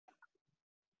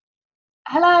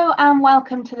Hello and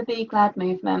welcome to the Be Glad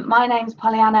movement. My name's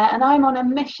Pollyanna and I'm on a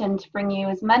mission to bring you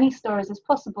as many stories as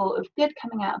possible of good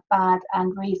coming out of bad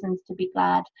and reasons to be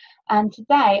glad. And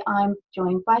today I'm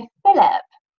joined by Philip.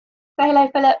 Say hello,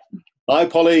 Philip. Hi,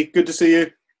 Polly. Good to see you.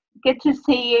 Good to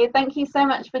see you. Thank you so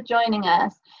much for joining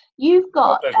us. You've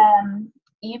got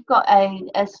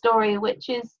a story which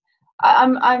is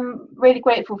I'm really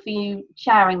grateful for you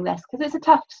sharing this because it's a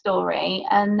tough story,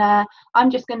 and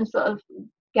I'm just going to sort of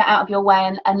get out of your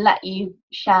way and let you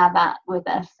share that with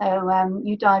us. So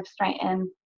you dive straight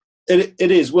in. It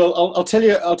is. Well, I'll tell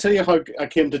you how I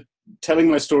came to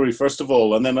telling my story first of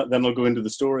all, and then I'll go into the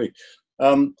story.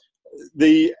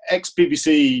 The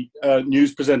ex-BBC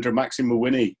news presenter Maxine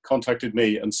Mawhinney contacted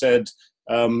me and said,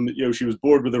 she was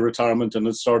bored with her retirement and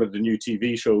had started a new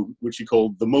TV show which she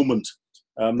called The Moment.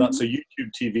 That's a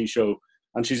YouTube TV show,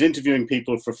 and she's interviewing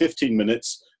people for 15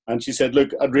 minutes. And she said,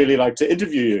 "Look, I'd really like to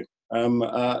interview you."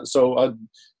 So I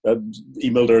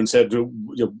emailed her and said,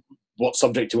 "What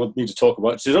subject do you want me to talk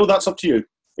about?" She said, "Oh, that's up to you.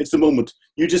 It's the moment.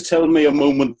 You just tell me a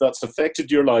moment that's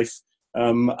affected your life,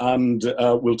 and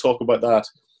we'll talk about that."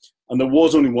 And there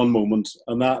was only one moment,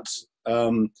 and that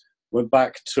went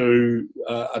back to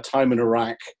a time in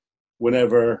Iraq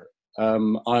whenever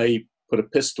I put a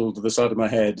pistol to the side of my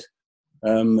head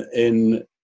in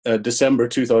December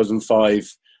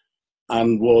 2005.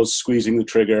 And was squeezing the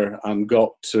trigger and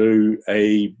got to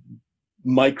a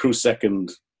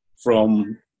microsecond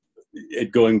from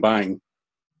it going bang.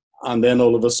 And then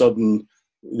all of a sudden,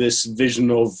 this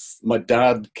vision of my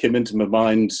dad came into my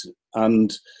mind.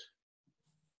 And,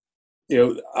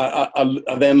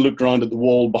 I then looked around at the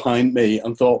wall behind me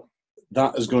and thought,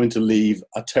 that is going to leave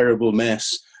a terrible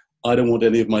mess. I don't want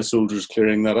any of my soldiers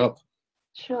clearing that up.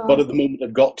 Sure. But at the moment I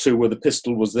got to where the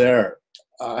pistol was there,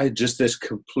 I had just this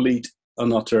complete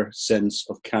and utter sense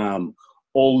of calm.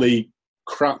 All the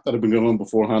crap that had been going on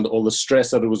beforehand, all the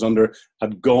stress that I was under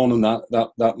had gone in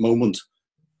that moment.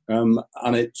 And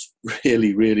it's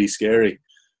really, really scary.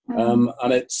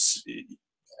 And it's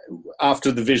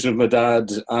after the vision of my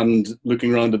dad and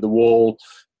looking around at the wall,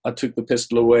 I took the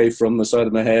pistol away from the side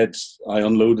of my head. I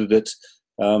unloaded it,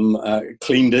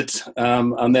 cleaned it,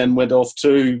 and then went off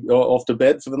to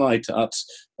bed for the night at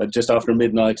just after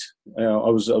midnight. I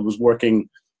was working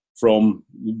from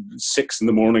 6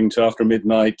 a.m. to after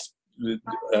midnight,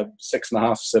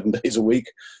 6.5, 7 days a week,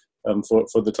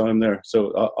 for the time there.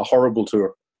 So a horrible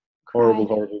tour, horrible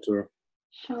tour.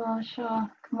 Sure.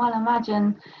 Can well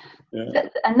imagine. Yeah.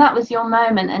 And that was your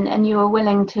moment, and you were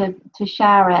willing to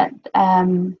share it.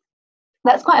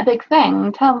 That's quite a big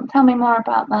thing. Tell me more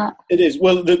about that. It is.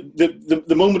 Well,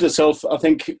 the moment itself, I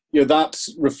think, that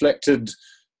reflected.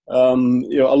 A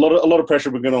lot of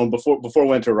pressure was going on before I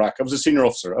went to Iraq. I was a senior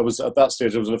officer. I was at that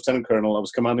stage. I was a lieutenant colonel. I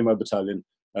was commanding my battalion.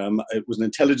 It was an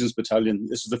intelligence battalion.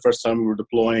 This was the first time we were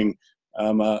deploying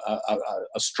a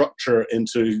structure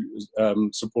into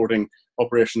supporting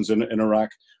operations in Iraq.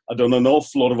 I'd done an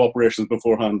awful lot of operations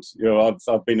beforehand.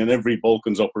 I've been in every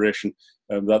Balkans operation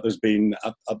that there's been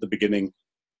at the beginning.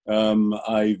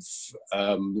 I've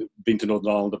been to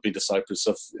Northern Ireland, I've been to Cyprus,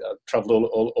 I've travelled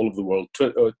all over the world,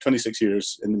 26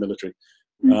 years in the military.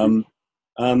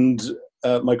 And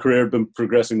my career had been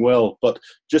progressing well. But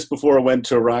just before I went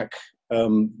to Iraq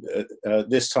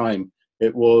this time,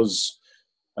 it was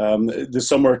the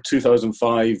summer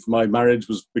 2005, my marriage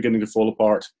was beginning to fall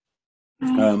apart.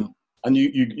 And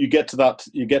you get to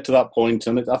that point,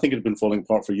 and I think it had been falling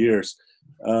apart for years.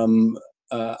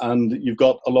 And you've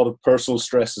got a lot of personal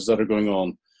stresses that are going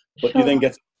on, but you then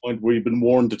get to the point where you've been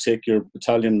warned to take your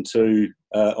battalion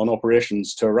on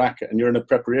operations to Iraq, and you're in a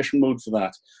preparation mode for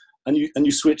that, and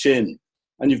you switch in,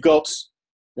 and you've got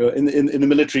in the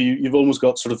military you've almost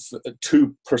got sort of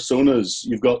two personas.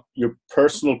 You've got your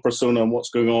personal persona and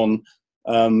what's going on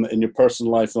in your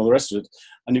personal life and all the rest of it,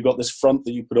 and you've got this front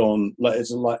that you put on,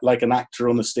 it's like an actor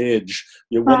on a stage.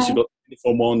 Once you've got the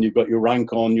uniform on, you've got your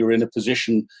rank on, you're in a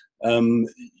position.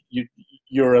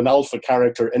 You're an alpha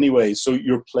character anyway, so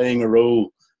you're playing a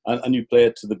role, and you play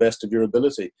it to the best of your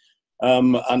ability.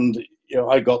 And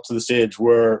I got to the stage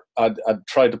where I'd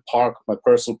tried to park my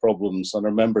personal problems, and I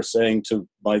remember saying to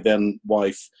my then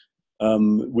wife,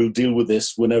 "We'll deal with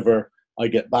this whenever I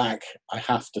get back. I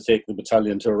have to take the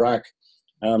battalion to Iraq."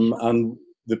 And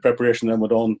the preparation then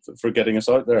went on for getting us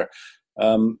out there.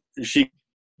 She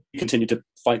continued to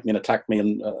fight me and attack me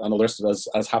and all the rest of it,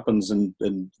 as happens in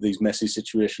these messy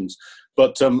situations.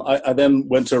 But I then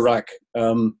went to Iraq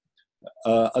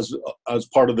as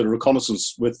part of the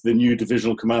reconnaissance with the new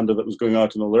divisional commander that was going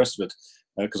out and all the rest of it,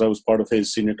 because I was part of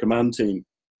his senior command team.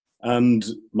 And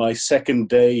my second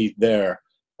day there,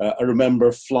 I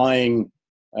remember flying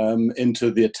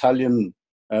into the Italian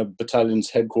battalion's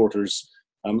headquarters,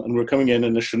 and we were coming in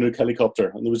a Chinook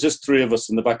helicopter, and there was just 3 of us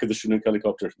in the back of the Chinook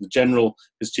helicopter: the general,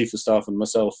 his chief of staff, and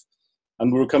myself.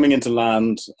 And we were coming into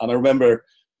land, and I remember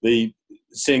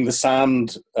seeing the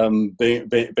sand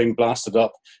being blasted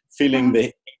up, feeling the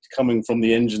heat coming from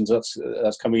the engines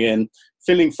that's coming in,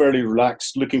 feeling fairly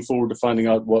relaxed, looking forward to finding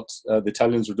out what the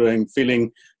Italians were doing,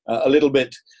 feeling a little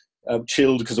bit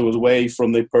chilled because I was away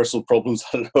from the personal problems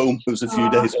at home. It was a few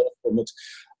days off from it.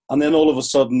 And then all of a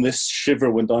sudden this shiver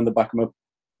went down the back of my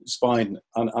spine,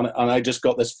 and I just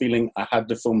got this feeling I had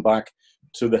to phone back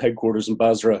to the headquarters in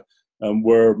Basra,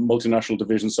 where Multinational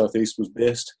Division Southeast was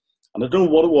based. And I don't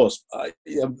know what it was.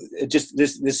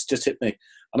 This just hit me.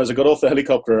 And as I got off the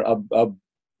helicopter,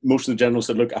 most of the generals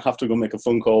said, "Look, I have to go make a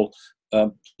phone call.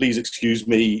 Please excuse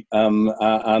me."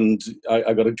 And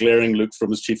I got a glaring look from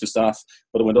his chief of staff,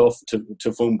 but I went off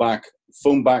to phone back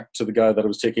to the guy that I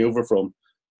was taking over from.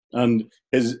 And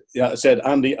I said,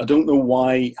 "Andy, I don't know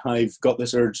why I've got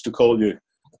this urge to call you,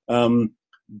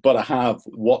 but I have.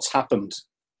 What's happened?"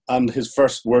 And his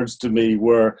first words to me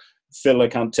were, "Phil, I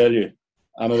can't tell you."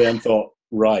 And I then thought,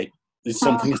 right, there's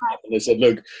something has happened. I said,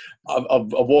 "Look,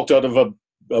 I've walked out of a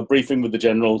briefing with the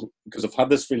general because I've had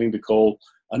this feeling to call.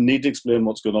 I need to explain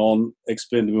what's going on.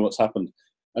 Explain to me what's happened."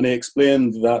 And he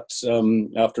explained that,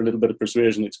 after a little bit of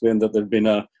persuasion, explained that there'd been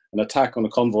an attack on a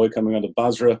convoy coming out of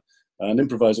Basra. An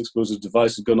improvised explosive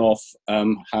device had gone off,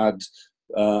 had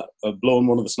blown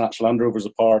one of the snatched Land Rovers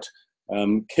apart,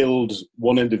 killed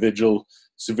one individual,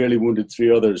 severely wounded 3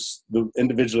 others. The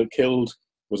individual it killed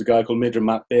was a guy called Major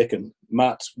Matt Bacon.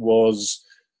 Matt was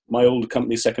my old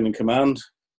company second in command.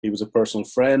 He was a personal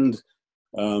friend.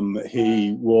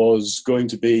 He was going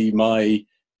to be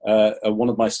one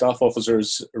of my staff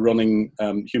officers running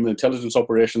human intelligence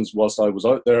operations whilst I was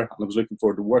out there, and I was looking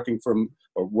forward to working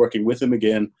with him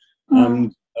again.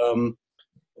 And one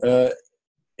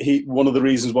of the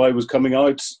reasons why he was coming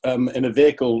out in a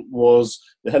vehicle was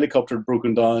the helicopter had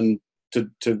broken down to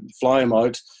fly him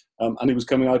out, and he was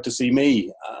coming out to see me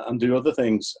and do other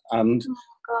things. And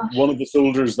one of the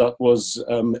soldiers that was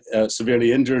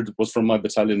severely injured was from my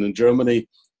battalion in Germany,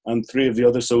 and 3 of the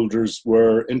other soldiers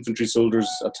were infantry soldiers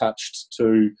attached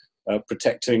to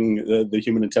protecting the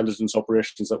human intelligence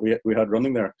operations that we had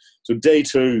running there. So day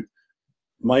 2,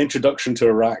 my introduction to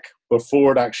Iraq,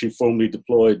 before it actually formally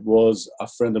deployed, was a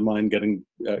friend of mine getting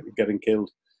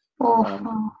killed.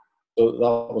 So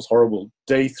that was horrible.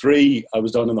 Day 3, I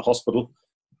was down in the hospital,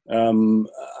 and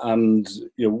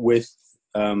with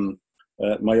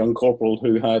my young corporal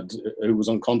who was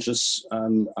unconscious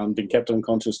and been kept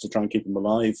unconscious to try and keep him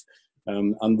alive,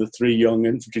 and the 3 young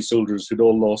infantry soldiers who'd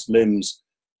all lost limbs,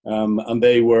 and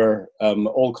they were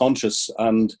all conscious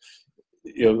and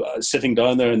sitting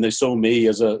down there, and they saw me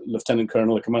as a lieutenant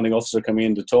colonel, a commanding officer, coming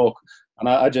in to talk, and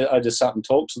I just sat and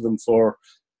talked to them for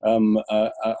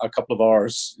a couple of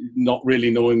hours, not really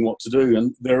knowing what to do,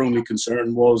 and their only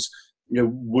concern was,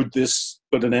 would this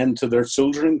put an end to their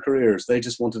soldiering careers? They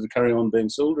just wanted to carry on being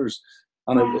soldiers,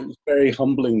 and it was very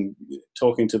humbling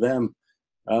talking to them.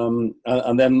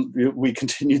 And then we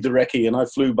continued the recce, and I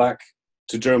flew back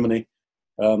to Germany.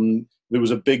 There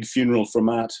was a big funeral for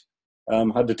Matt.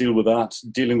 Had to deal with that,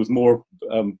 dealing with more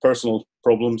personal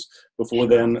problems before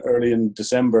then, early in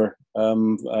December,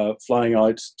 flying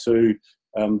out to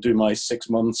do my 6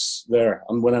 months there.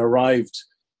 And when I arrived,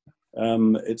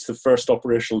 it's the first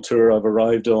operational tour I've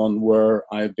arrived on where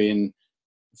I've been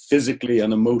physically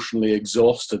and emotionally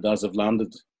exhausted as I've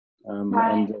landed.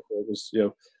 And it was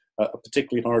a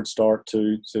particularly hard start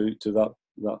to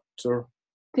that tour.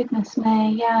 Goodness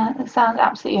me, yeah, it sounds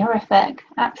absolutely horrific.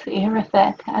 Absolutely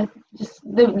horrific. Just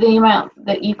the amount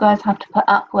that you guys have to put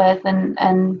up with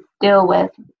and deal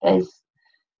with is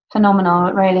phenomenal.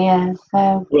 It really is.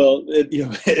 So well,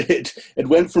 it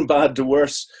went from bad to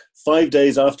worse. 5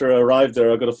 days after I arrived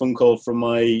there, I got a phone call from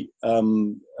my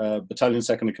battalion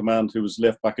second in command, who was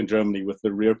left back in Germany with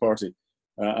the rear party,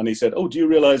 and he said, "Oh, do you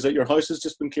realise that your house has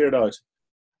just been cleared out?"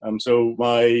 So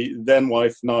my then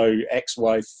wife, now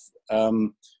ex-wife,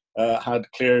 had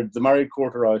cleared the married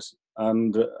quarter out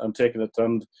and taken it,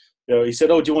 and he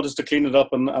said, "Oh, do you want us to clean it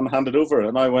up and hand it over?"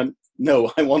 And I went,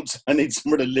 "No, I need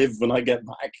somewhere to live when I get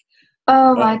back."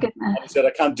 Oh my goodness! I said,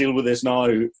 "I can't deal with this now,"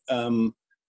 and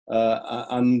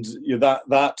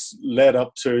that led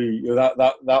up to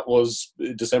that was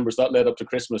December. So that led up to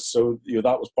Christmas. So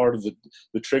that was part of the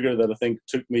trigger that I think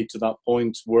took me to that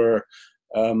point where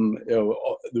there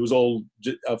was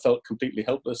I felt completely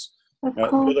helpless. The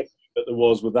other thing that there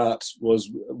was with that was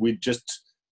we'd just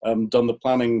done the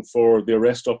planning for the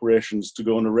arrest operations to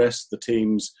go and arrest the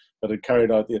teams that had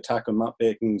carried out the attack on Matt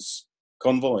Bacon's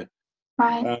convoy.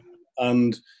 Right.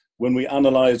 And when we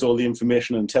analysed all the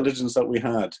information and intelligence that we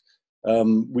had,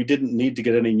 we didn't need to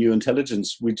get any new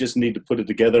intelligence. We just need to put it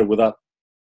together with that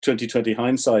 2020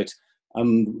 hindsight,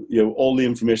 and all the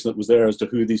information that was there as to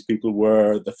who these people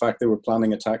were, the fact they were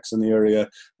planning attacks in the area,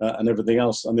 and everything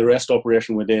else. And the arrest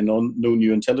operation went in on no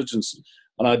new intelligence.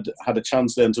 And I'd had a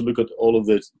chance then to look at all of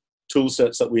the tool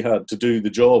sets that we had to do the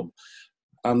job.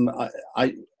 And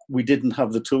we didn't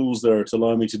have the tools there to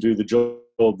allow me to do the job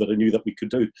that I knew that we could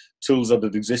do. Tools that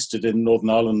had existed in Northern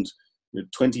Ireland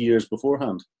 20 years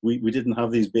beforehand. We didn't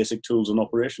have these basic tools and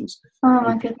operations. Oh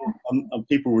my goodness. And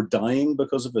people were dying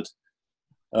because of it.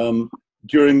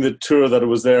 During the tour that I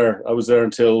was there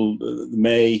until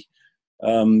May.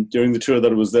 During the tour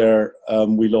that I was there,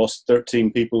 we lost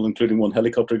 13 people, including one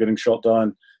helicopter getting shot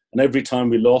down. And every time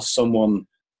we lost someone,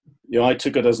 I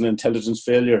took it as an intelligence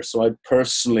failure. So I'd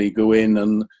personally go in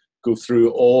and go through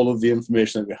all of the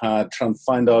information that we had, try and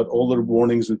find out all the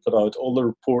warnings we put out, all the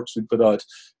reports we put out,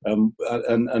 and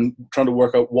trying to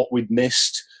work out what we'd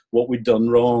missed, what we'd done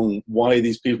wrong, why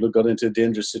these people had got into a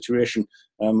dangerous situation,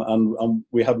 and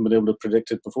we hadn't been able to predict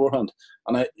it beforehand.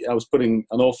 And I was putting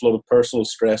an awful lot of personal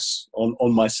stress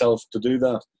on myself to do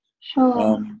that.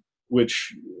 Sure.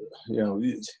 Which,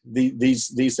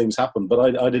 these things happen,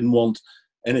 but I didn't want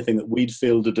anything that we'd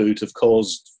failed to do to have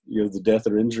caused the death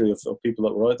or injury of people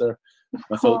that were out there.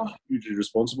 I felt hugely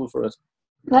responsible for it.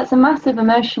 That's a massive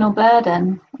emotional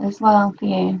burden as well for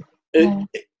you.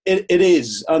 It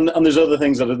is, and there's other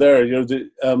things that are there.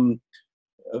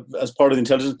 As part of the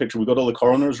intelligence picture, we got all the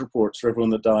coroner's reports for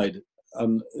everyone that died,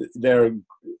 and the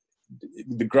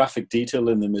graphic detail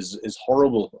in them is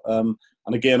horrible. And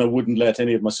again, I wouldn't let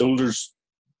any of my soldiers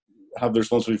have the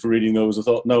responsibility for reading those. I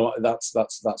thought, no, that's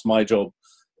my job.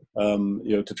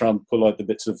 To try and pull out the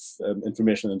bits of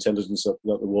information and intelligence that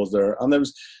there was there, and there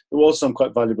was some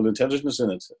quite valuable intelligence in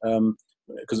it,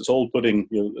 because it's all putting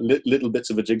little bits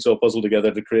of a jigsaw puzzle together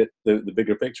to create the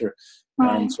bigger picture.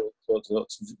 Right. So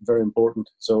it's very important.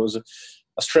 So it was a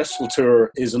stressful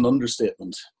tour is an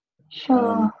understatement.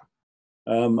 Sure.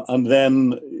 And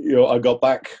then I got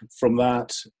back from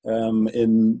that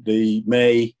in the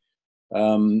May.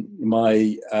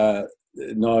 My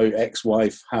now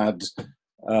ex-wife had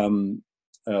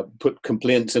put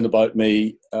complaints in about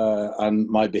me and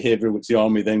my behaviour, which the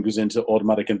army then goes into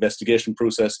automatic investigation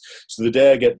process. So the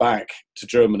day I get back to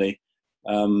Germany,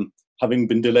 having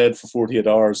been delayed for 48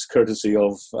 hours courtesy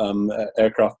of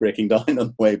aircraft breaking down on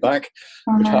the way back,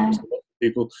 which happens to a lot of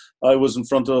people, I was in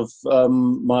front of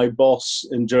my boss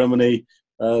in Germany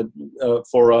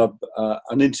for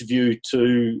an interview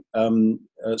to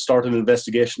start an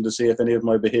investigation to see if any of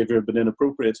my behaviour had been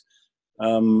inappropriate.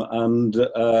 And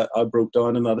I broke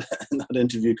down in that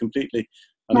interview completely,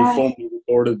 and he formally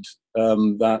recorded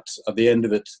that at the end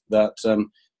of it that and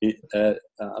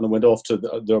I went off to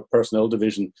their personnel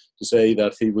division to say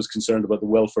that he was concerned about the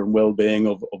welfare and well-being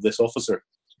of this officer,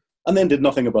 and then did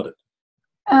nothing about it.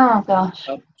 Oh gosh!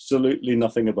 Absolutely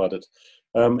nothing about it.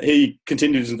 He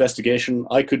continued his investigation.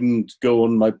 I couldn't go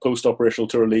on my post-operational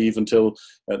tour leave until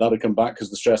that had come back because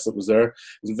the stress that was there.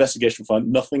 His investigation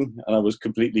found nothing, and I was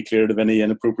completely cleared of any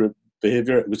inappropriate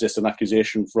behaviour. It was just an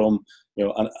accusation from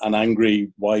an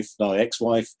angry wife, now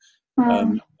ex-wife,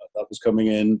 that was coming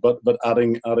in, but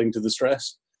adding to the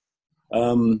stress.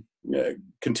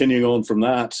 Continuing on from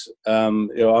that, I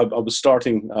was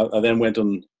starting. I then went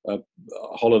on a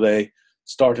holiday,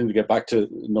 starting to get back to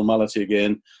normality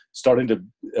again, starting to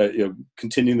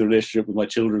continue the relationship with my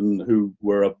children who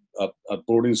were at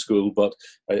boarding school, but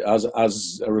as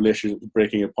a relationship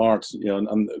breaking apart,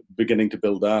 and beginning to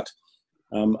build that.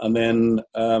 And then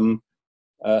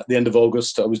at the end of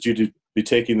August, I was due to be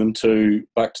taking them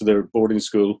back to their boarding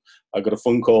school. I got a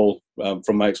phone call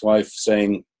from my ex-wife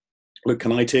saying, look,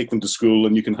 can I take them to school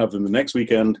and you can have them the next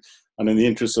weekend? And in the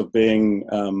interest of being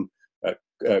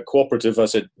cooperative, I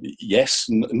said, yes,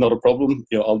 not a problem.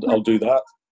 I'll do that.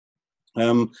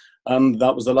 And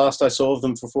that was the last I saw of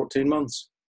them for 14 months.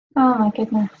 Oh my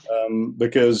goodness.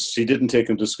 Because she didn't take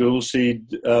them to school. She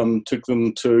took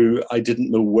them to, I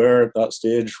didn't know where at that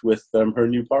stage, with her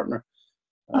new partner.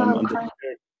 So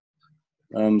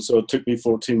it took me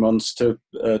 14 months to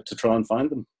try and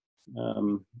find them.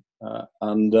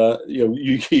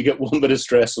 You get one bit of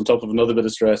stress on top of another bit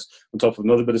of stress on top of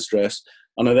another bit of stress,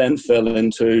 and I then fell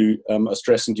into a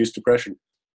stress-induced depression.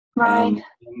 Right.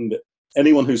 And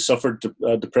anyone who's suffered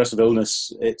depressive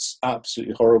illness, it's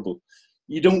absolutely horrible.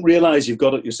 You don't realise you've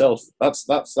got it yourself. That's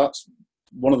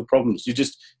one of the problems. You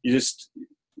just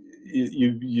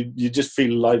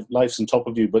feel life's on top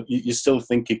of you, but you still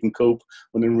think you can cope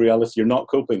when in reality you're not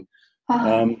coping.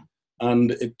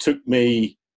 And it took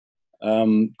me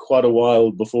quite a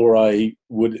while before I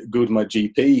would go to my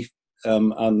GP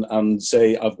and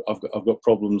say I've got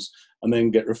problems, and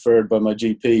then get referred by my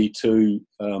GP to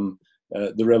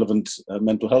the relevant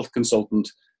mental health consultant.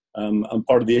 And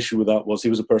part of the issue with that was he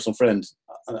was a personal friend,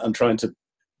 and trying to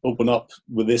open up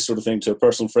with this sort of thing to a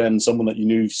personal friend, someone that you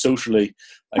knew socially,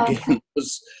 again,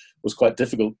 was quite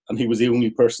difficult. And he was the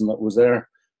only person that was there.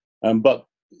 But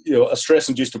a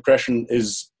stress-induced depression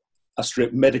is a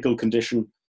straight medical condition.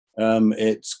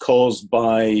 It's caused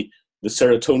by the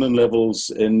serotonin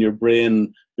levels in your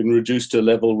brain being reduced to a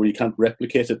level where you can't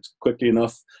replicate it quickly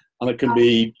enough, and it can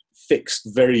be fixed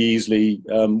very easily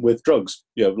with drugs.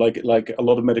 Like a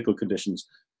lot of medical conditions.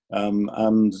 And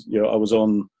I was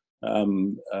on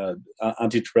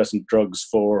antidepressant drugs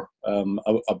for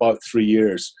about 3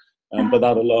 years, but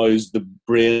that allows the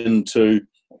brain to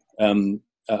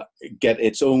get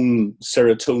its own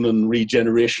serotonin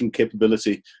regeneration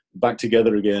capability back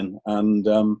together again, and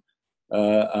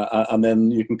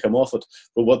then you can come off it.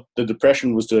 But what the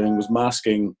depression was doing was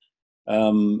masking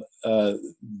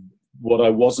what I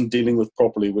wasn't dealing with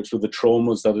properly, which were the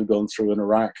traumas that had gone through in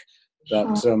Iraq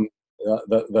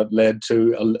that led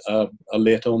to a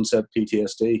late onset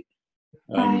PTSD.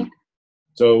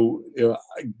 So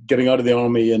getting out of the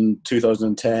army in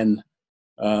 2010,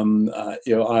 I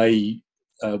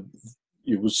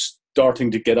was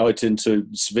starting to get out into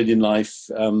civilian life,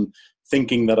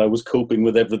 thinking that I was coping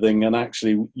with everything, and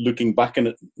actually looking back in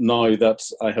it now that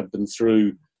I have been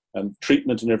through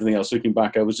treatment and everything else, looking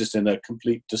back, I was just in a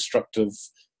complete destructive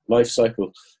life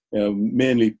cycle,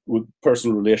 mainly with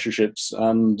personal relationships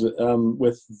and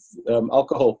with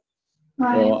alcohol.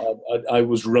 I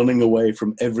was running away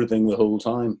from everything the whole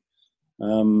time.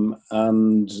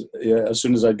 And as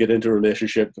soon as I'd get into a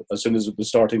relationship, as soon as it was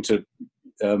starting to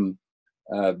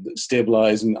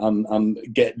stabilize and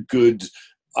get good,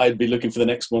 I'd be looking for the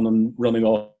next one and running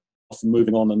off and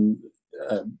moving on, and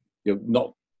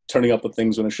not turning up at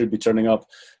things when I should be turning up.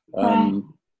 And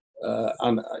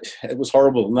it was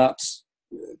horrible. And that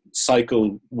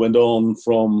cycle went on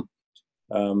from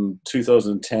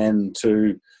 2010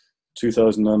 to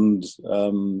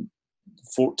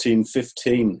 2014,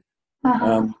 15.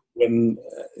 When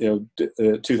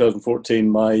 2014,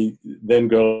 my then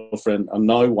girlfriend and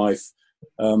now wife,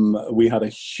 we had a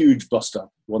huge bust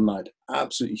up one night,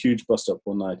 absolutely huge bust up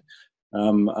one night.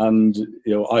 And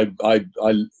I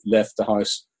left the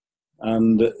house,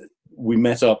 and we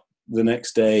met up the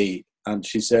next day, and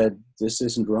she said, "This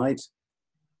isn't right."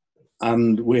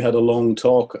 And we had a long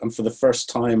talk, and for the first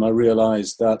time I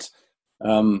realized that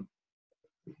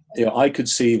I could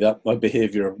see that my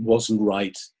behavior wasn't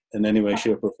right in any way,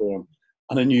 shape or form,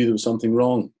 and I knew there was something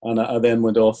wrong. And I then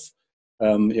went off,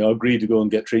 agreed to go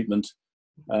and get treatment.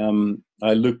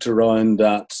 I looked around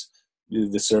at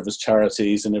the service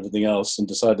charities and everything else, and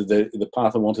decided that the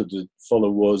path I wanted to follow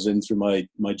was in through my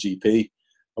GP.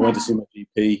 I went to see my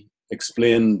GP,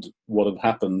 explained what had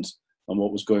happened and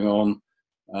what was going on,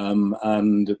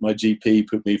 and my GP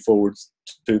put me forward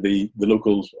to the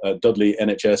local Dudley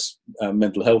NHS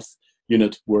mental health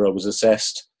unit, where I was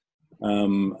assessed.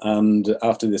 And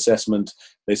after the assessment,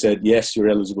 they said, yes, you're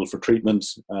eligible for treatment.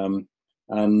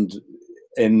 And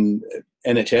in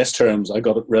NHS terms, I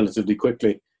got it relatively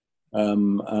quickly.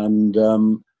 You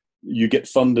get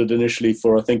funded initially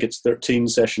for, I think it's 13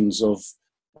 sessions of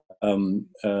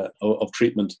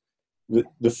treatment.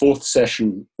 The fourth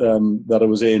session that I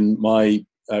was in, my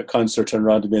counsellor turned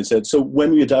around to me and said, "So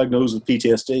when were you diagnosed with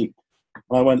PTSD?"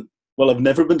 And I went, "Well, I've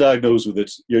never been diagnosed with it.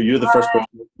 You're the first person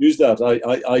to use that.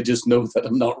 I just know that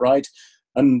I'm not right."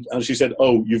 And she said,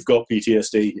 "Oh, you've got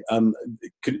PTSD." And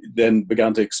then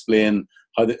began to explain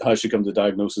how she come to the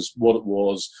diagnosis, what it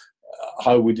was,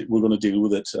 how we're going to deal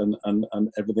with it, and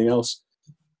everything else.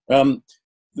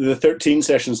 The 13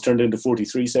 sessions turned into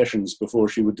 43 sessions before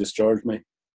she would discharge me.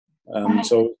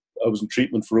 So I was in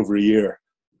treatment for over a year.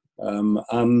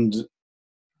 And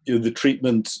the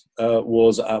treatment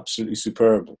was absolutely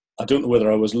superb. I don't know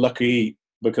whether I was lucky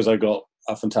because I got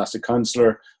a fantastic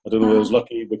counsellor. I don't know whether I was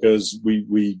lucky because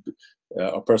we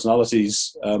our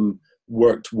personalities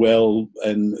worked well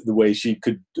in the way she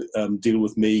could deal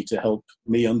with me to help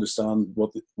me understand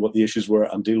what the issues were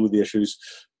and deal with the issues.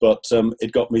 But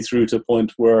it got me through to a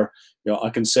point where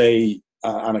I can say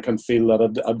and I can feel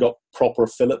that I'd got proper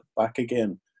Philip back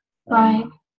again. Right.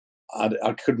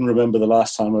 I couldn't remember the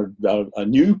last time I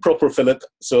knew proper Philip,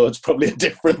 so it's probably a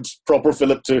different proper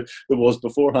Philip to it was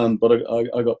beforehand, but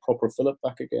I got proper Philip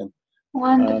back again.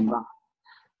 Wonderful.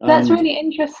 That's really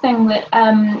interesting. That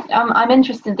I'm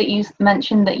interested that you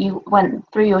mentioned that you went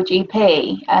through your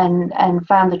GP and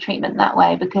found the treatment that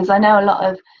way, because I know a lot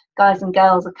of guys and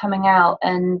girls are coming out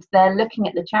and they're looking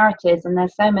at the charities, and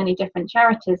there's so many different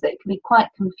charities that it can be quite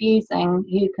confusing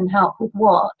who can help with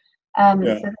what.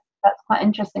 So that's quite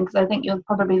interesting, because I think you're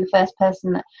probably the first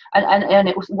person that, and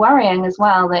it was worrying as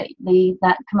well that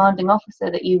that commanding officer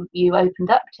that you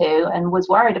opened up to and was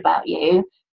worried about you,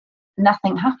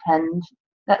 nothing happened.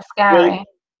 That's scary.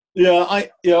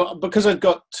 Well, because I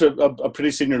got to a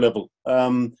pretty senior level,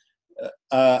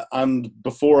 and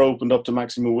before I opened up to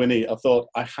Maximum Winnie, I thought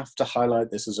I have to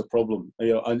highlight this as a problem.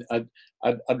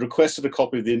 I'd requested a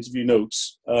copy of the interview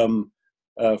notes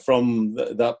from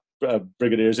that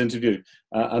brigadier's interview,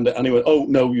 and he went, "Oh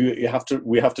no, we have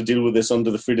to deal with this under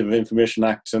the Freedom of Information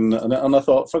Act," and I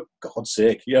thought, for God's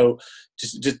sake,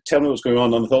 just tell me what's going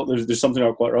on. And I thought there's something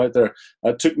not quite right there.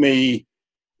 It took me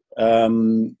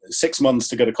 6 months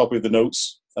to get a copy of the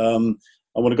notes.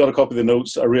 And when I got a copy of the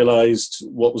notes, I realized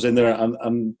what was in there.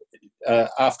 And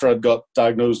after I'd got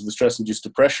diagnosed with stress-induced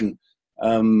depression,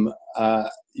 I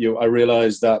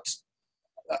realized that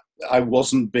I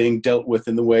wasn't being dealt with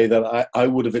in the way that I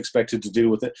would have expected to deal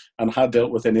with it and had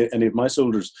dealt with any of my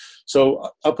soldiers. So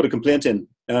I put a complaint in,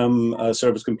 a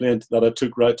service complaint that I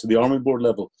took right to the Army Board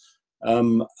level.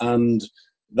 And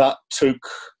that took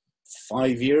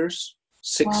 5 years,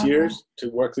 6 years to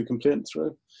work the complaint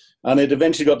through. And it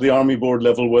eventually got to the Army Board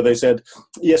level, where they said,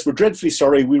 "Yes, we're dreadfully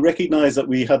sorry. We recognise that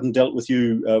we hadn't dealt with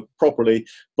you properly,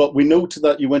 but we note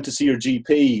that you went to see your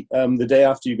GP the day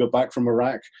after you got back from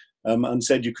Iraq and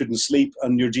said you couldn't sleep,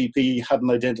 and your GP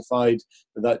hadn't identified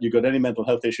that you got any mental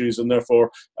health issues, and therefore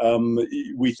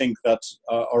we think that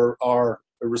our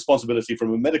responsibility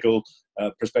from a medical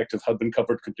perspective had been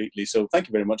covered completely. So thank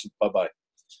you very much. Bye-bye."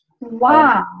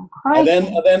 Wow. I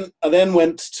then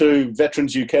went to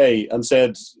Veterans UK and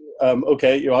said,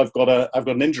 "Okay, I've got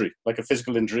an injury, like a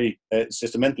physical injury. It's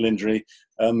just a mental injury.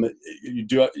 Can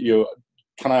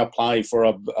I apply for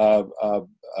an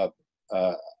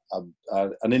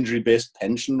injury-based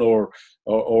pension or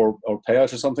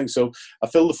payout or something?" So I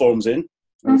filled the forms in,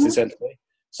 which they sent me.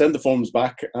 Send the forms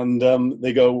back, and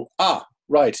they go,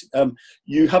 "Right,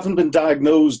 you haven't been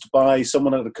diagnosed by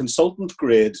someone at a consultant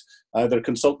grade, either a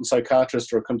consultant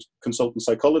psychiatrist or a consultant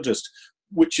psychologist,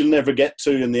 which you'll never get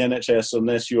to in the NHS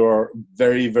unless you're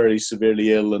very, very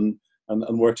severely ill and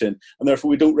worked in. And therefore,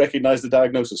 we don't recognise the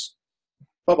diagnosis.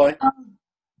 Bye-bye."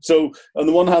 So on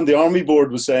the one hand, the Army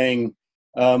Board was saying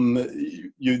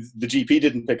the GP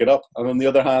didn't pick it up. And on the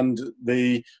other hand,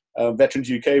 the Veterans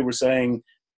UK were saying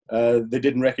they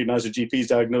didn't recognise the GP's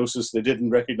diagnosis. They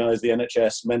didn't recognise the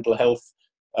NHS mental health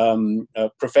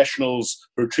professionals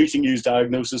who are treating you's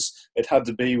diagnosis. It had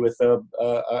to be with a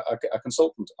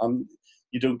consultant, and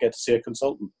you don't get to see a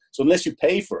consultant. So unless you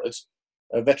pay for it,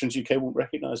 Veterans UK won't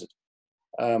recognise it.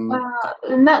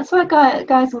 And that's where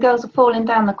guys and girls are falling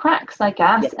down the cracks, I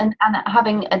guess, and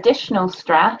having additional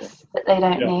stress that they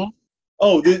don't need.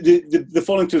 Oh, the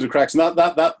falling through the cracks, and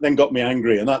that then got me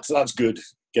angry, and that's good.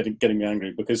 Getting me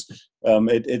angry, because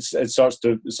it starts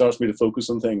me to focus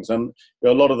on things, and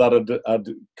a lot of that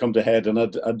had come to head, and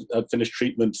I'd finished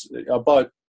treatment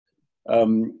about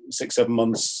 6, 7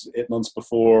 months, 8 months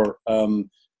before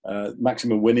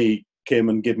Maximum Winnie came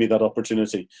and gave me that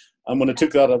opportunity. And when I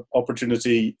took that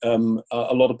opportunity,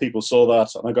 a lot of people saw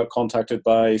that, and I got contacted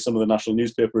by some of the national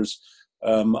newspapers,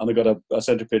 and I got a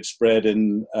centre page spread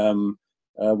in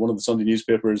one of the Sunday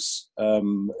newspapers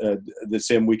the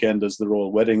same weekend as the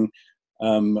royal wedding.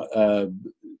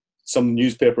 Some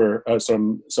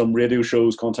radio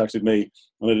shows contacted me,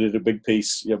 and I did a big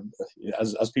piece.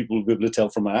 As people will be able to tell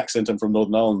from my accent, I'm from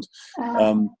Northern Ireland.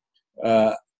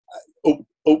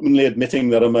 Openly admitting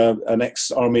that I'm an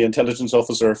ex-army intelligence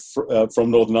officer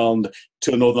from Northern Ireland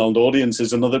to a Northern Ireland audience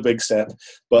is another big step.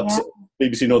 But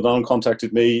BBC Northern Ireland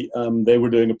contacted me. They were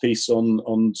doing a piece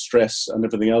on stress and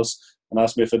everything else, and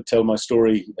asked me if I'd tell my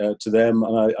story to them,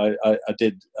 and I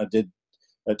did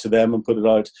to them and put it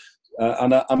out.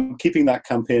 And I'm keeping that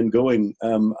campaign going,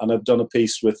 and I've done a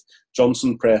piece with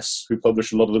Johnson Press, who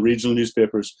publish a lot of the regional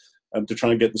newspapers, to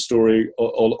try and get the story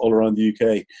all around the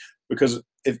UK. Because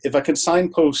if I can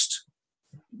signpost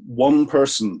one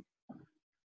person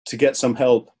to get some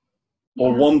help,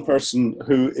 or one person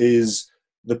who is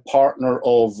the partner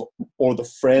of or the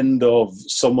friend of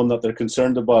someone that they're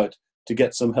concerned about to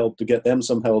get some help, to get them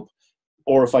some help,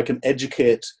 or if I can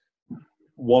educate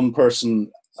one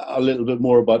person a little bit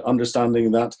more about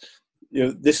understanding that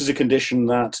this is a condition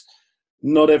that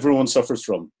not everyone suffers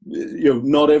from.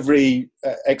 Not every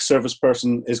ex-service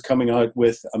person is coming out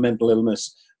with a mental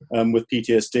illness, with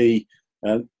PTSD,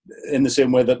 in the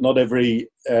same way that not every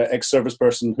ex-service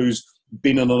person who's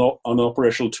been on an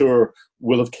operational tour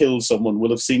will have killed someone, will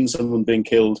have seen someone being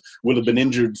killed, will have been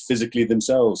injured physically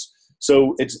themselves.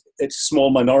 So it's a small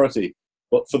minority,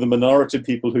 but for the minority of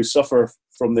people who suffer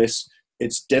from this,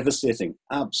 it's devastating,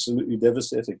 absolutely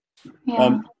devastating.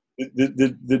 Yeah.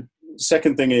 The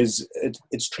second thing is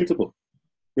it's treatable.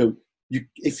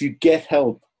 If you get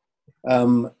help,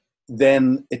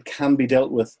 then it can be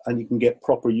dealt with, and you can get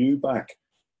proper you back.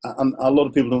 And a lot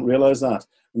of people don't realize that.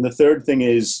 And the third thing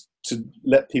is to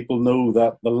let people know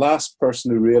that the last person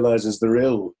who realizes they're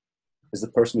ill is the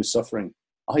person who's suffering.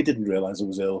 I didn't realize I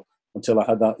was ill until I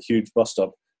had that huge bust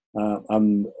up. My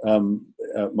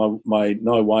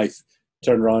now wife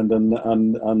turned around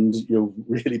and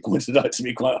really pointed out to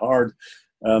me quite hard,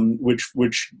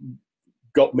 which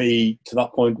got me to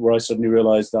that point where I suddenly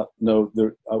realized that no,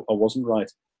 I wasn't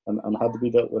right, and had to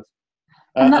be dealt with.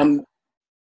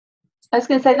 I was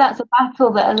going to say that's a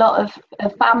battle that a lot of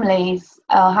families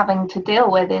are having to deal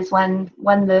with, is when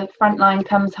the front line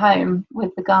comes home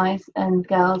with the guys and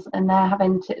girls, and they're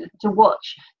having to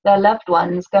watch their loved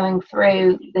ones going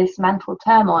through this mental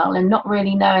turmoil and not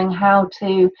really knowing how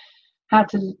to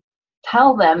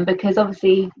tell them, because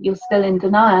obviously you're still in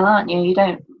denial, aren't you? You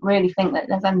don't really think that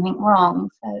there's anything wrong.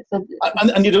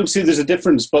 And you don't see there's a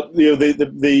difference, but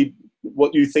the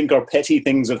what you think are petty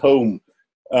things at home,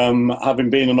 having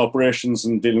been in operations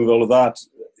and dealing with all of that,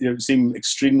 seem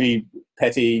extremely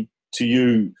petty to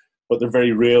you, but they're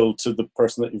very real to the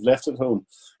person that you've left at home.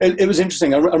 It was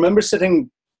interesting. I remember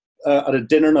sitting at a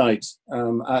dinner night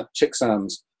at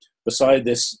Chicksands beside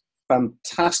this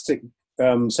fantastic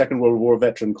Second World War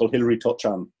veteran called Hilary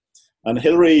Tochan. And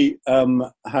Hilary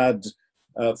had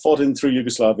fought in through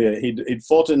Yugoslavia. He'd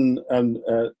fought in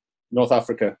North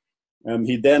Africa.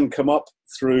 He'd then come up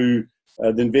through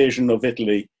the invasion of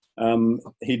Italy.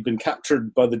 He'd been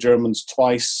captured by the Germans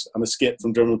twice and escaped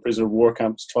from German prisoner of war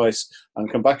camps twice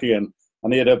and come back again.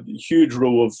 And he had a huge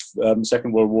row of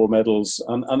Second World War medals.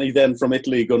 And he then, from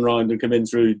Italy, gone round and come in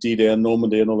through D-Day and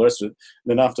Normandy and all the rest of it.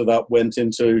 And then after that went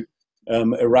into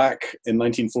Iraq in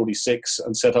 1946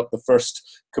 and set up the first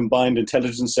combined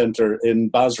intelligence center in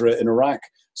Basra in Iraq.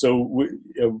 So,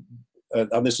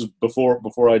 and this was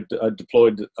before I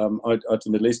deployed out to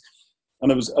the Middle East.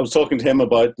 And I was talking to him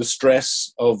about the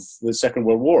stress of the Second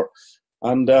World War.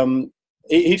 And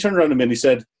he turned around to me and he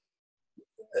said,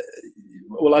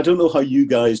 well, I don't know how you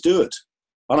guys do it.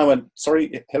 And I went,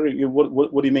 sorry, Henry,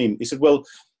 what do you mean? He said, well,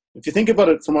 if you think about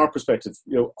it from our perspective,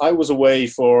 I was away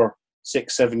for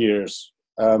 6-7 years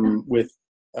with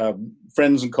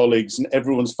friends and colleagues, and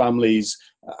everyone's families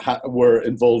were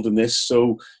involved in this.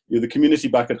 So the community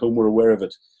back at home were aware of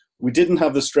it. We didn't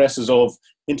have the stresses of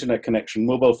internet connection,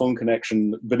 mobile phone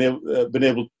connection,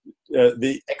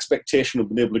 the expectation of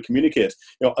being able to communicate.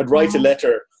 I'd write a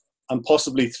letter, and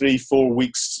possibly 3-4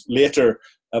 weeks later,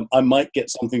 I might get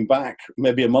something back.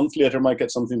 Maybe a month later, I might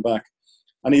get something back.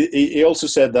 And he also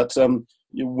said that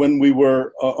when we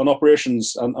were on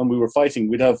operations and we were fighting,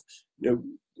 we'd have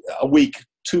a week,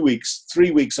 2 weeks,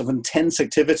 3 weeks of intense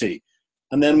activity,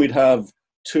 and then we'd have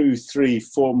 2, 3,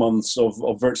 4 months of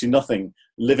virtually nothing,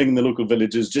 living in the local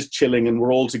villages, just chilling, and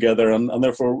we're all together, and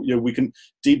therefore we can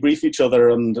debrief each other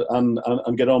and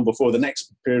get on before the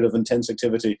next period of intense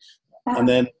activity, and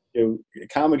then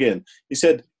calm again. He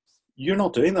said, you're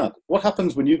not doing that. What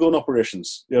happens when you go on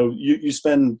operations? You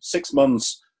spend 6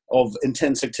 months of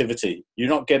intense activity. You're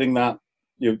not getting that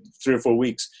 3 or 4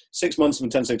 weeks, 6 months of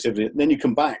intense activity, and then you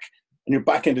come back and you're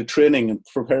back into training and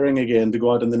preparing again to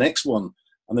go out on the next one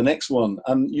and the next one,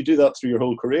 and you do that through your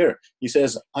whole career. He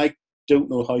says, I don't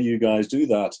know how you guys do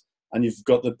that. And you've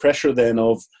got the pressure then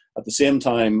of, at the same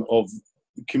time, of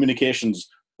communications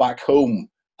back home,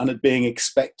 and it being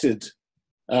expected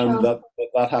that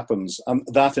happens, and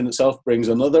that in itself brings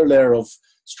another layer of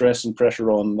stress and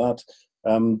pressure on that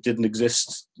didn't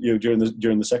exist during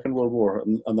the Second World War,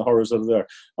 and the horrors that are there.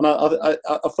 And I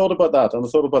thought about that, and I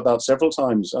thought about that several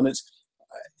times, and it's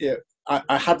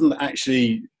I hadn't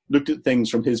actually looked at things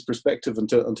from his perspective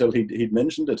until he'd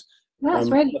mentioned it. That's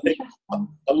really interesting.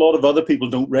 A lot of other people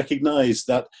don't recognise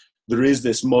that there is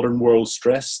this modern world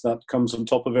stress that comes on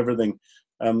top of everything,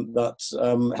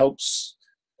 that helps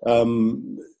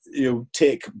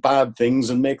take bad things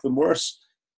and make them worse,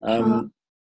 and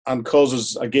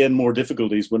causes again more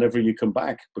difficulties whenever you come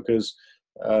back, because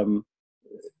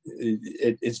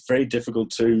it's very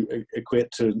difficult to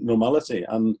equate to normality.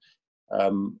 And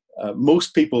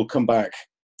most people come back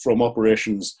from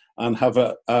operations and have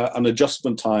an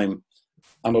adjustment time,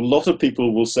 and a lot of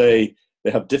people will say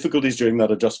they have difficulties during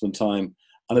that adjustment time,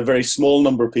 and a very small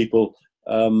number of people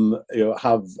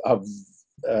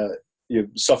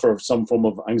suffer some form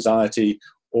of anxiety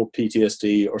or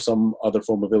PTSD or some other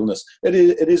form of illness. It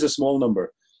is a small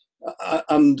number.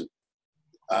 And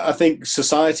I think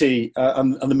society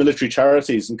and the military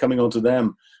charities, and coming on to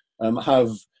them,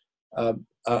 have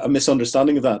a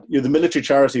misunderstanding of that. The military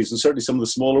charities, and certainly some of the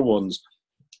smaller ones,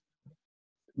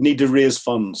 need to raise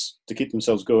funds to keep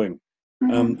themselves going.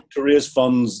 To raise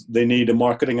funds, they need a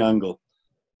marketing angle.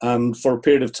 And for a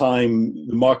period of time,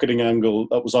 the marketing angle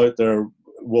that was out there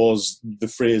was the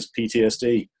phrase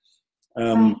PTSD.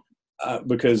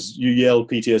 Because you yell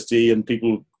PTSD and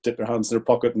people dip their hands in their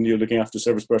pocket and you're looking after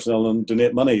service personnel and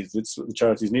donate money. It's what the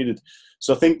charities needed.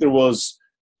 So I think there was,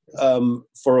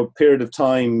 for a period of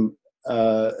time,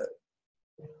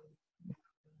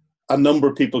 a number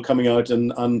of people coming out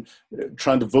and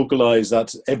trying to vocalize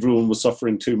that everyone was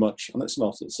suffering too much, and it's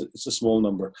not. It's a small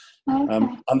number.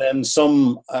 And then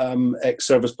some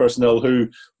ex-service personnel who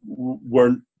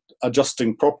weren't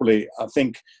adjusting properly, I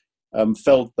think,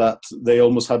 felt that they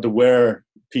almost had to wear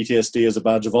PTSD as a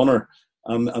badge of honor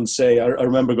and say, I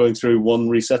remember going through one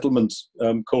resettlement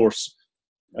course,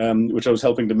 which I was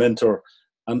helping to mentor,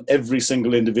 and every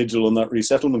single individual on that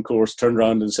resettlement course turned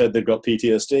around and said they'd got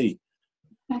PTSD.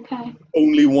 Okay.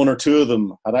 Only one or two of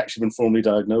them had actually been formally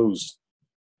diagnosed,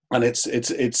 and it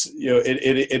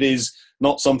is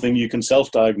not something you can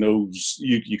self-diagnose.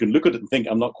 You can look at it and think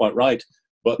I'm not quite right,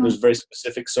 but there's very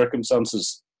specific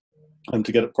circumstances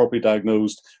to get it properly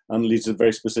diagnosed, and leads to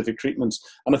very specific treatments.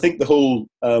 And I think the whole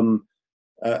and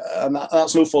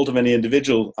that's no fault of any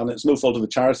individual, and it's no fault of the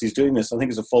charities doing this. I think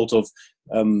it's a fault of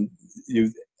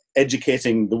you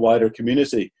educating the wider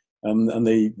community and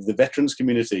the veterans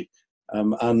community.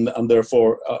 And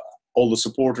therefore all the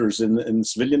supporters in the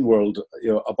civilian world,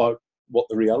 about what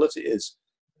the reality is.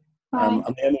 And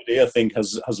the MOD, I think,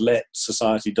 has let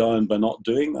society down by not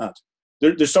doing that.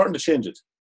 They're starting to change it.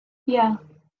 Yeah.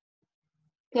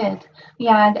 Good.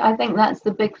 Yeah, I think that's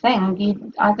the big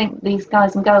thing. I think these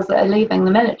guys and girls that are leaving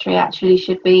the military actually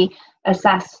should be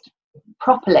assessed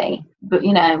properly. But,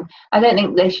 I don't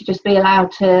think they should just be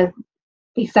allowed to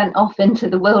be sent off into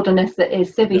the wilderness that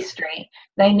is Civvy Street.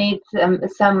 They need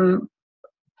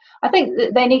I think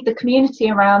that they need the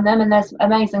community around them, and there's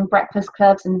amazing breakfast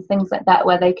clubs and things like that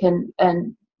where they can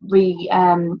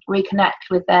reconnect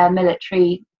with their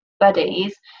military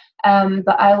buddies.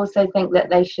 But I also think that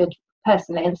they should,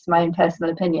 personally, and this is my own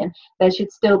personal opinion, there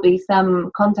should still be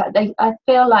some contact. I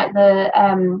feel like the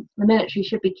military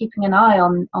should be keeping an eye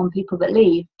on people that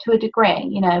leave to a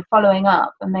degree, following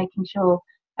up and making sure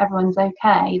everyone's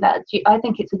okay. I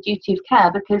think it's a duty of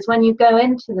care, because when you go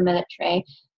into the military,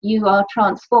 you are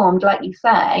transformed, like you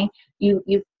say.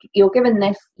 You're given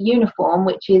this uniform,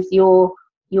 which is your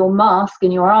mask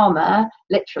and your armor,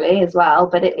 literally as well,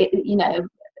 but it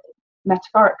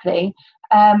metaphorically.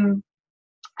 And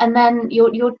then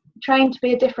you're trained to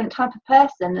be a different type of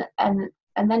person, and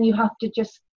then you have to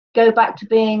just go back to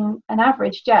being an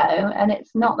average Joe, and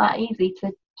it's not that easy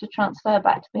to transfer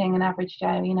back to being an average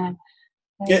Joe.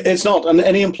 It's not, and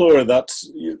any employer that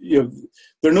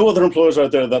there are no other employers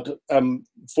out there that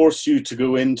force you to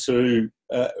go into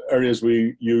areas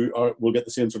where you will get the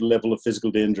same sort of level of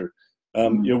physical danger.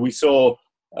 We saw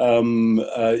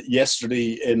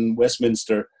yesterday in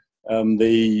Westminster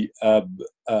the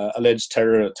alleged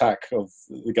terror attack of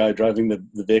the guy driving the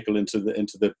vehicle into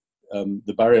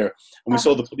the barrier, and we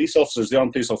saw the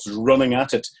armed police officers running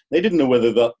at it. They didn't know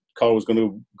whether that car was going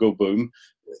to go boom.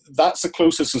 That's the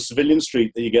closest in civilian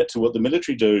street that you get to what the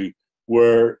military do,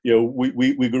 where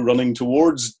we go running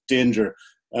towards danger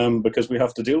because we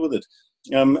have to deal with it.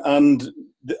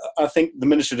 I think the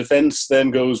Ministry of Defence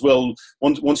then goes, well,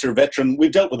 once you're a veteran,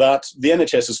 we've dealt with that. The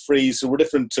NHS is free, so we're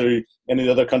different to any of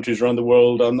the other countries around the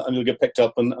world, and you'll get picked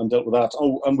up and dealt with that.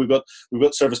 Oh, and we've got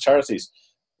service charities.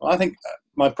 I think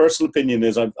my personal opinion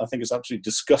is I think it's absolutely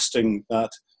disgusting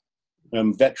that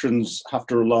veterans have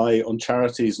to rely on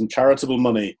charities and charitable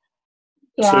money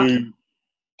to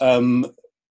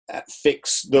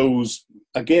fix those,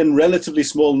 again, relatively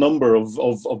small number of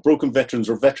broken veterans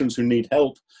or veterans who need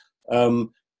help.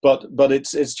 But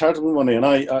it's charitable money, and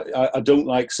I don't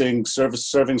like seeing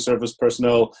serving service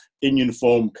personnel in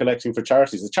uniform collecting for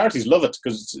charities. The charities love it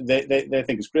because they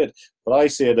think it's great, but I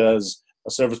see it as a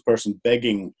service person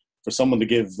begging for someone to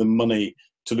give them money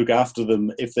to look after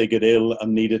them if they get ill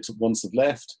and need it once they've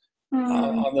left.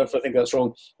 And therefore I think that's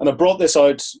wrong. And I brought this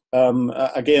out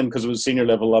again because it was senior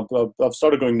level. I've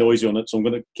started going noisy on it, so I'm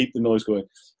going to keep the noise going.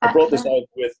 I brought this out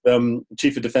with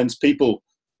Chief of Defence People,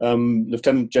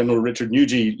 Lieutenant General Richard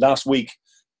Nugee, last week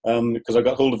because I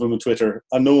got hold of him on Twitter.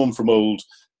 I know him from old,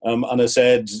 and I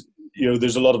said,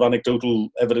 there's a lot of anecdotal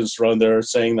evidence around there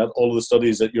saying that all of the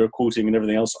studies that you're quoting and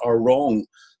everything else are wrong.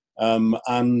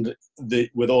 And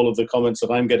with all of the comments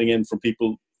that I'm getting in from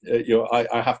people, I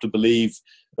have to believe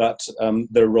that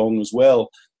they're wrong as well.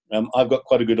 I've got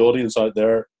quite a good audience out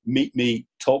there. Meet me,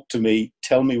 talk to me,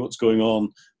 tell me what's going on,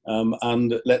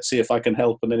 and let's see if I can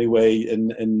help in any way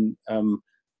in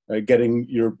getting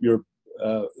your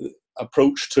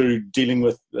approach to dealing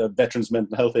with veterans'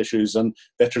 mental health issues and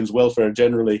veterans' welfare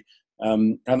generally,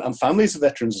 and families of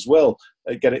veterans as well,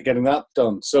 getting that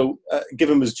done. So give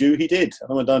him his due, he did.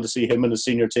 I went down to see him and his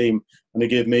senior team, and he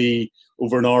gave me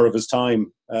over an hour of his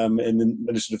time in the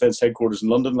Ministry of Defence headquarters in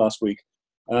London last week.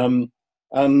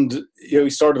 And he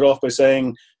started off by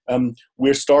saying,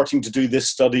 we're starting to do this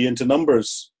study into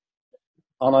numbers.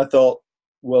 And I thought,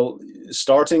 well,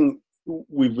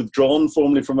 we've withdrawn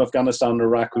formally from Afghanistan and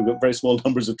Iraq. We've got very small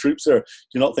numbers of troops there. Do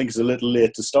you not think it's a little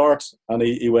late to start? And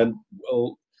he went,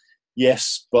 well,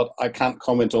 yes, but I can't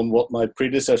comment on what my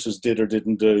predecessors did or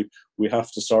didn't do. We have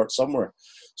to start somewhere.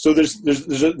 So there's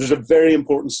a very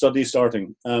important study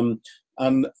starting.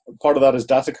 And part of that is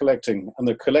data collecting. And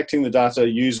they're collecting the data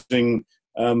using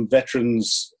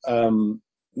veterans'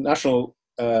 national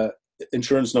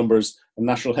insurance numbers and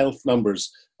national health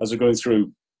numbers as they're going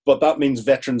through. But that means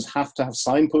veterans have to have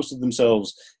signposted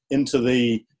themselves into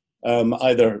the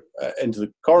either into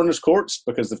the coroner's courts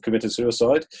because they've committed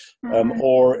suicide,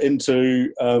 or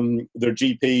into their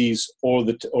GPs or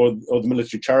the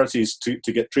military charities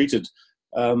to get treated.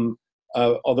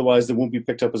 Otherwise, they won't be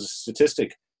picked up as a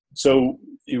statistic. So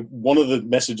one of the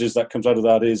messages that comes out of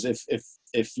that is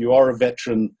if you are a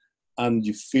veteran and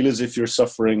you feel as if you're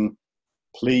suffering,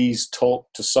 please talk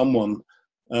to someone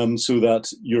so that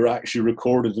you're actually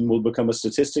recorded and will become a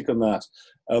statistic on that.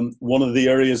 One of the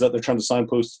areas that they're trying to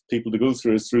signpost people to go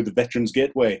through is through the Veterans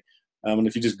Gateway. And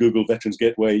if you just Google Veterans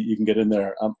Gateway, you can get in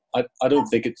there. I don't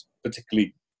think it's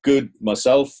particularly good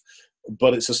myself,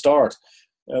 but it's a start.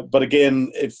 But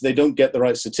again, if they don't get the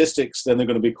right statistics, then they're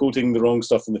going to be quoting the wrong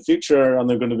stuff in the future, and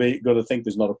they're going to think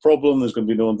there's not a problem, there's going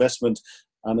to be no investment,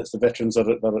 and it's the veterans that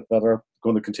are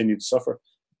going to continue to suffer.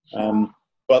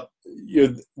 But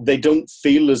they don't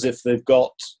feel as if they've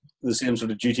got the same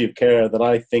sort of duty of care that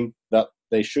I think that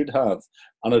they should have,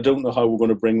 and I don't know how we're going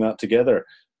to bring that together.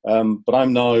 But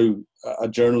I'm now a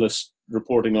journalist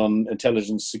reporting on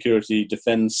intelligence, security,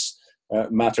 defence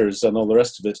matters, and all the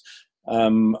rest of it.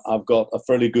 I've got a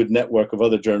fairly good network of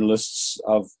other journalists.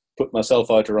 I've put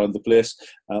myself out around the place,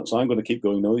 so I'm going to keep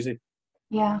going noisy.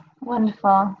 Yeah,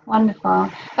 wonderful.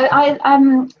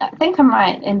 I think I'm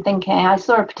right in thinking I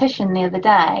saw a petition the other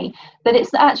day that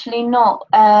it's actually not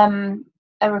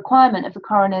a requirement of the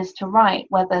coroners to write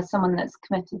whether someone that's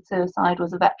committed suicide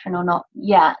was a veteran or not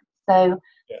yet. So,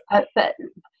 yeah. But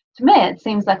to me, it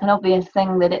seems like an obvious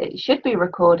thing that it should be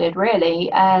recorded,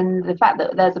 really. And the fact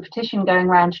that there's a petition going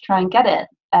around to try and get it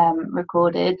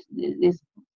recorded is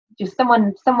just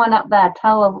someone up there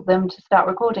tell them to start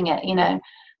recording it,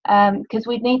 because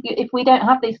if we don't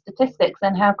have these statistics,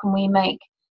 then how can we make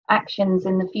actions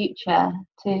in the future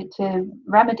to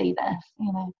remedy this?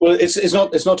 Well, it's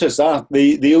not just that.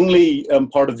 The only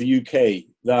part of the UK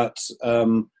that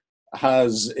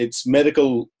has its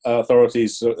medical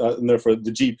authorities and therefore the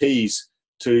GPs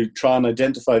to try and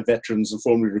identify veterans and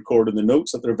formally record in the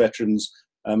notes that they're veterans,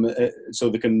 so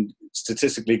they can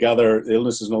statistically gather the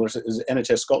illnesses and all this, is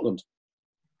NHS Scotland.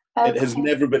 Okay. It has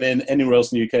never been in anywhere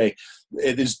else in the UK.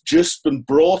 It has just been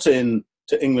brought in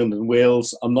to England and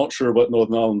Wales. I'm not sure about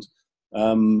Northern Ireland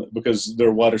because there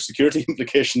are wider security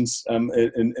implications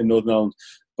in Northern Ireland.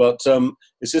 But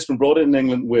it's just been brought in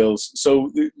England and Wales. So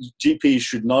the GPs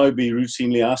should now be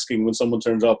routinely asking when someone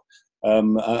turns up,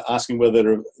 asking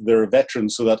whether they're a veteran,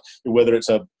 so that whether it's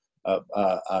a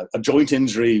joint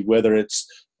injury, whether it's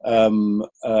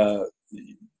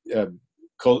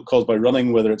caused by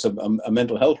running, whether it's a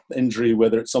mental health injury,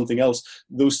 whether it's something else,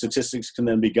 those statistics can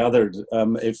then be gathered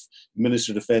if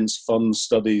Ministry of Defence funds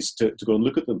studies to go and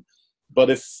look at them. But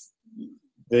if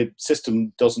the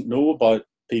system doesn't know about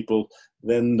people,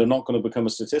 then they're not going to become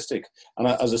a statistic. And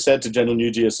as I said to General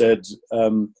Nugee, I said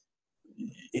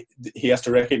he has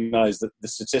to recognise that the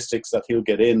statistics that he'll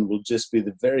get in will just be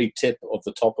the very tip of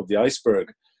the top of the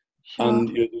iceberg. Sure. And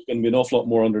there's going to be an awful lot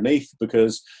more underneath,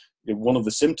 because one of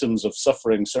the symptoms of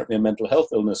suffering, certainly a mental health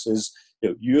illness, is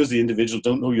you as the individual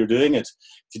don't know you're doing it.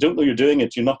 If you don't know you're doing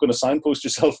it, you're not going to signpost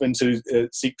yourself into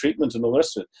seek treatment and all the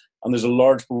rest of it. And there's a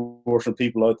large proportion of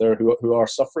people out there who are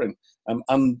suffering,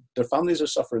 and their families are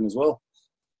suffering as well.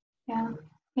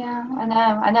 Yeah, I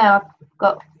know. I've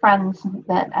got friends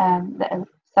that are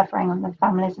suffering, and their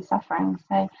families are suffering.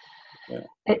 So yeah.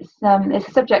 It's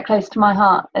a subject close to my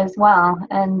heart as well,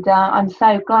 and I'm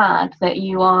so glad that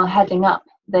you are heading up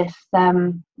this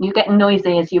you're getting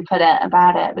noisy, as you put it,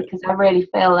 about it, because I really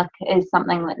feel like it is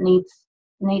something that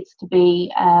needs to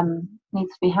be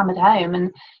hammered home.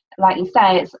 And like you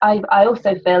say, I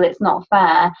also feel it's not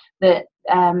fair that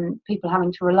people are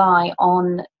having to rely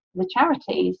on the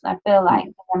charities. I feel like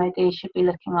the MOD should be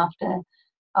looking after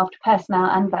personnel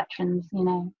and veterans, you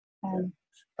know.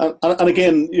 And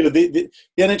again, you know, the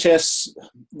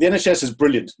NHS is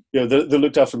brilliant. You know, they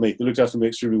looked after me. They looked after me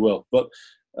extremely well. But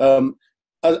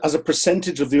as a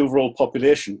percentage of the overall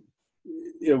population,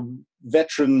 you know,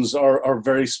 veterans are a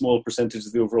very small percentage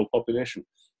of the overall population.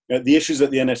 The issues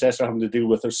that the NHS are having to deal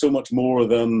with are so much more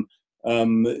than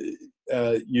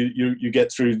you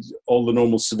get through all the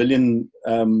normal civilian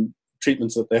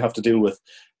treatments that they have to deal with.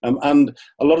 And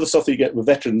a lot of the stuff that you get with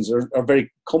veterans are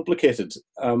very complicated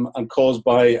and caused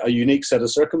by a unique set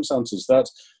of circumstances that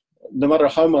no matter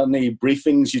how many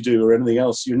briefings you do or anything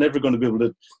else, you're never going to be able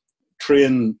to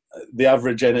train the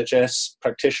average NHS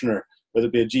practitioner, whether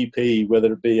it be a GP,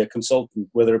 whether it be a consultant,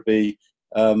 whether it be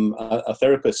a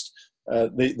therapist,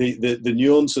 the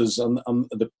nuances and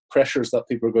the pressures that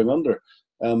people are going under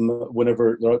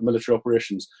whenever they're out military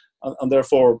operations. And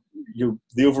therefore,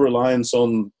 the over-reliance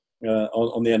on the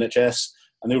NHS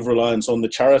and the over-reliance on the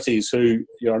charities who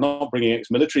are not bringing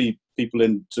ex-military people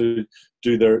in to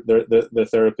do their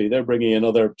therapy. They're bringing in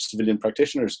other civilian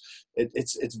practitioners.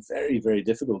 It's very, very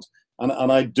difficult.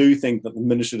 And I do think that the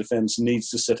Ministry of Defence needs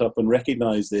to sit up and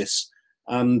recognise this.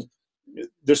 And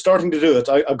they're starting to do it.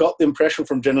 I got the impression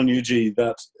from General Nugee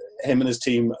that him and his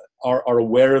team are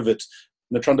aware of it.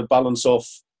 And they're trying to balance off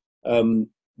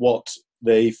what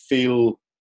they feel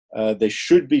they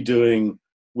should be doing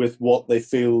with what they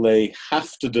feel they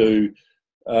have to do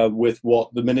with what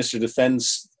the Ministry of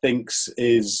Defence thinks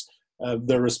is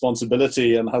their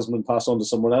responsibility and has been passed on to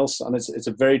someone else. And it's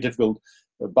a very difficult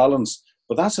balance.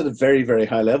 But that's at a very, very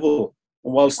high level.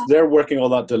 And whilst they're working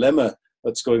on that dilemma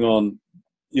that's going on,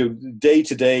 you know, day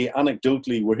to day,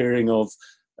 anecdotally, we're hearing of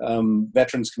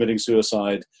veterans committing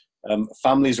suicide.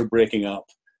 Families are breaking up.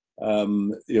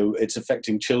 You know, it's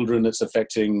affecting children. It's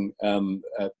affecting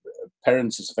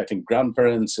parents. It's affecting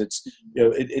grandparents. It's, you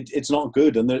know, it's not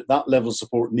good, and that level of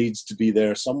support needs to be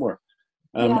there somewhere.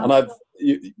 And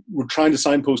we're trying to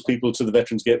signpost people to the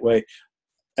Veterans Gateway.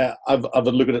 I've had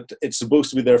a look at it. It's supposed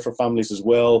to be there for families as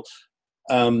well.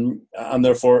 And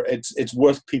therefore it's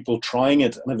worth people trying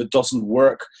it. And if it doesn't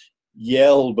work,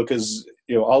 yell, because,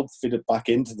 you know, I'll feed it back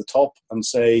into the top and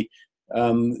say,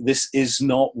 this is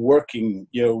not working.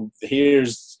 You know,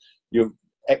 here's your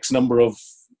X number of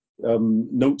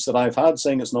notes that I've had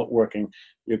saying it's not working.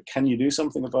 You know, can you do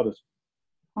something about it?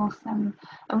 Awesome.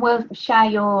 And we'll share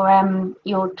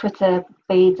your Twitter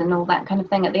feeds and all that kind of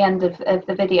thing at the end of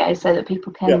the video, so that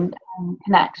people can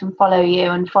connect and follow you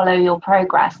and follow your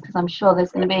progress, because I'm sure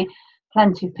there's going to be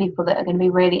plenty of people that are going to be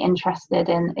really interested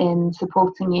in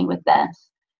supporting you with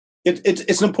this.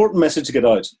 It's an important message to get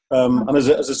out. And as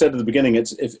I said at the beginning,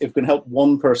 if it can help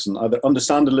one person either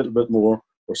understand a little bit more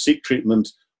or seek treatment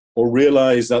or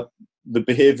realise that the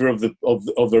behaviour of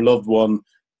their loved one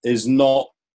is not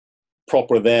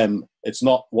proper them, it's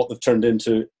not what they've turned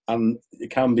into, and it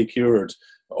can be cured,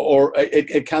 or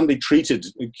it can be treated.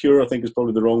 Cure, I think, is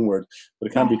probably the wrong word, but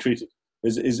it can be treated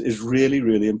is really,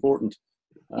 really important.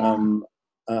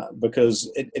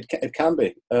 Because it can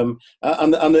be, and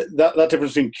that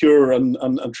difference between cure and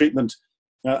treatment,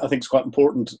 I think, is quite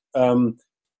important.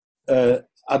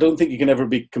 I don't think you can ever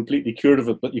be completely cured of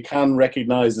it, but you can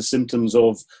recognise the symptoms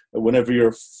of whenever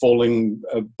you're falling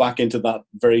back into that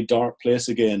very dark place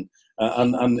again,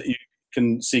 and you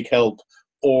can seek help,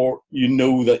 or you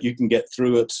know that you can get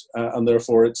through it, and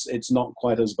therefore it's not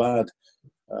quite as bad.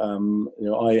 You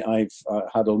know,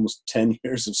 I've had almost 10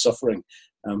 years of suffering,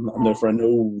 and therefore I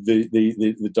know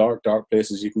the dark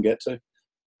places you can get to.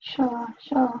 Sure.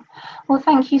 Well,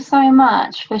 thank you so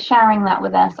much for sharing that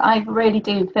with us. I really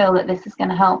do feel that this is going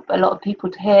to help a lot of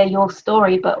people to hear your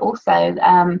story, but also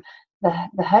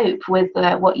the hope with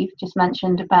what you've just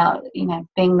mentioned about, you know,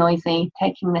 being noisy,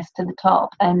 taking this to the top,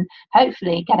 and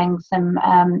hopefully getting some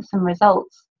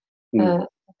results for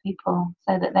people,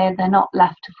 so that they're not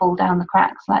left to fall down the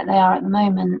cracks like they are at the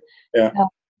moment. Yeah, so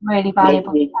really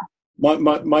valuable.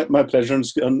 My pleasure,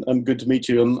 and good to meet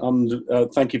you,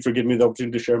 and thank you for giving me the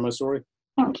opportunity to share my story.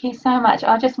 Thank you so much.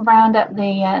 I'll just round up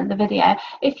the video.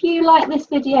 If you like this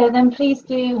video, then please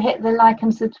do hit the like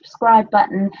and subscribe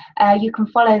button. You can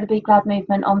follow the Be Glad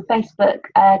Movement on Facebook,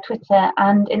 Twitter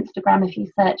and Instagram. If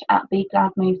you search at Be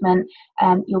Glad Movement,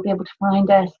 you'll be able to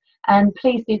find us. And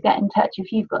please do get in touch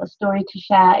if you've got a story to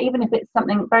share, even if it's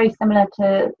something very similar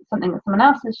to something that someone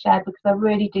else has shared, because I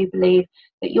really do believe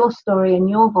that your story and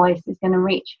your voice is going to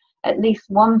reach at least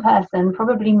one person,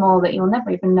 probably more, that you'll never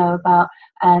even know about,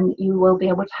 and you will be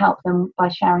able to help them by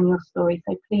sharing your story.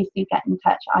 So please do get in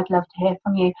touch. I'd love to hear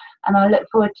from you, and I look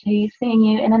forward to seeing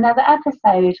you in another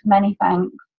episode. Many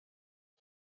thanks.